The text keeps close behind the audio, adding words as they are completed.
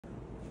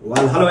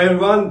Well, hello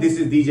everyone, this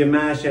is DJ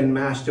Mash and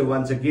Mashter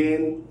once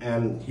again,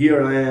 and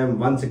here I am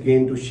once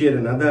again to share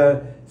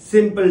another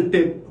simple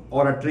tip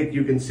or a trick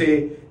you can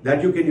say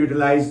that you can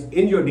utilize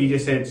in your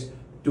DJ sets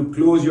to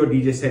close your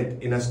DJ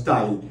set in a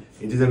style.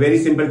 It is a very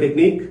simple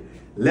technique.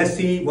 Let's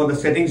see what the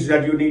settings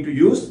that you need to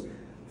use.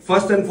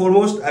 First and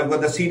foremost, I've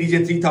got the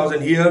CDJ-3000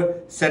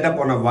 here set up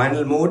on a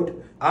vinyl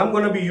mode. I'm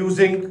going to be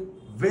using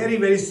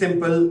very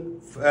simple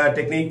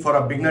technique for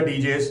a beginner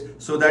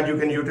DJs so that you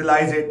can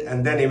utilize it,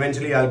 and then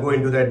eventually I'll go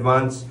into the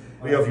advanced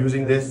way of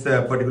using this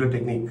particular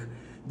technique.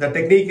 The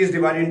technique is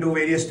divided into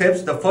various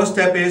steps. The first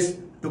step is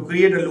to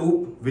create a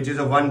loop, which is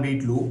a 1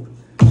 beat loop.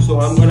 So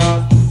I'm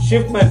gonna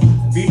shift my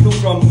beat loop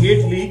from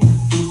 8 lead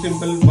to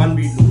simple 1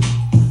 beat loop.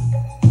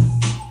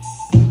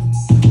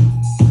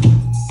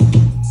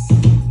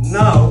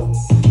 Now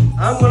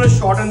I'm gonna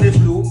shorten this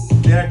loop.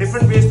 There are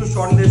different ways to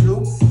shorten this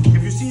loop.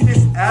 If you see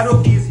these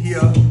arrow keys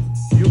here,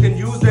 you can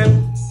use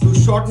them to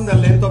shorten the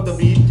length of the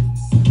beat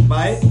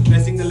by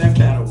pressing the left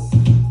arrow.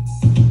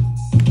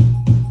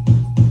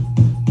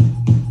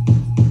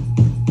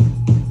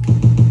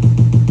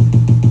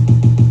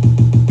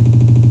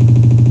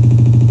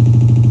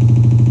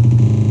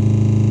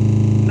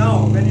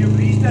 Now, when you've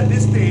reached at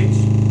this stage,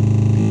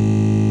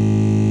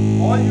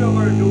 all you're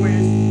going to do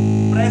is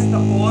press the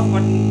pause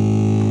button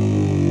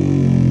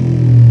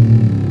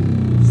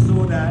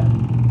so that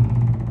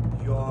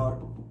your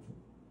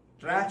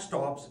track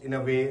stops in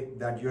a way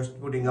that you're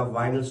putting a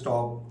vinyl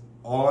stop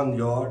on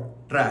your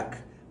track.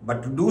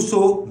 But to do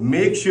so,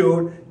 make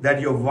sure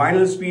that your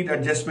vinyl speed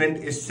adjustment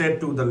is set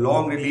to the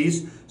long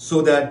release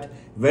so that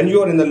when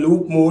you're in the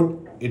loop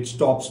mode, it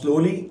stops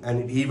slowly and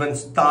it even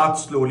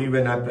starts slowly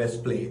when I press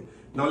play.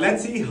 Now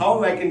let's see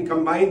how I can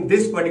combine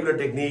this particular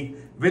technique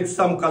with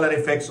some color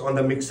effects on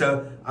the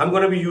mixer. I'm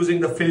going to be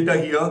using the filter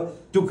here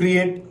to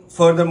create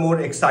furthermore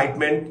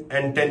excitement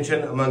and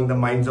tension among the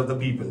minds of the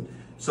people.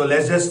 So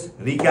let's just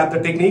recap the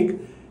technique.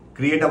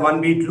 Create a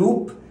 1 beat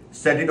loop,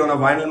 set it on a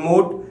vinyl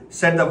mode,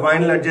 set the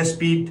vinyl adjust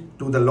speed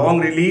to the long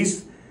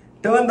release,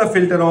 turn the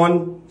filter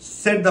on,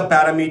 set the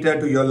parameter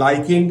to your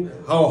liking,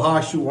 how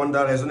harsh you want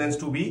the resonance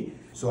to be.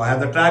 So I have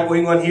the track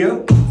going on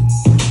here.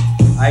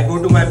 I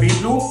go to my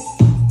beat loop,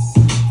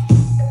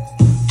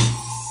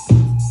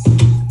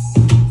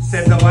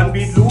 set the 1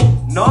 beat loop.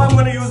 Now I'm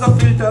going to use the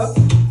filter.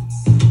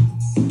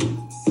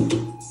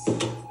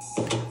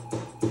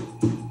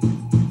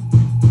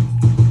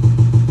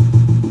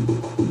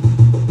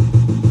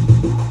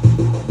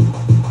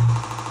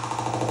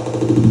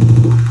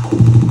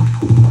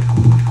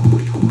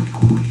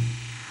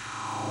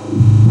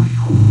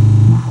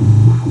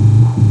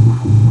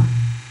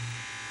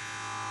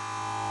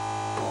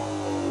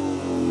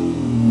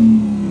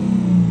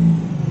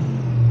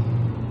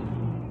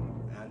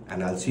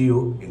 And I'll see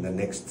you in the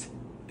next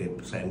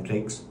tips and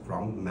tricks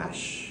from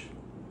Mash.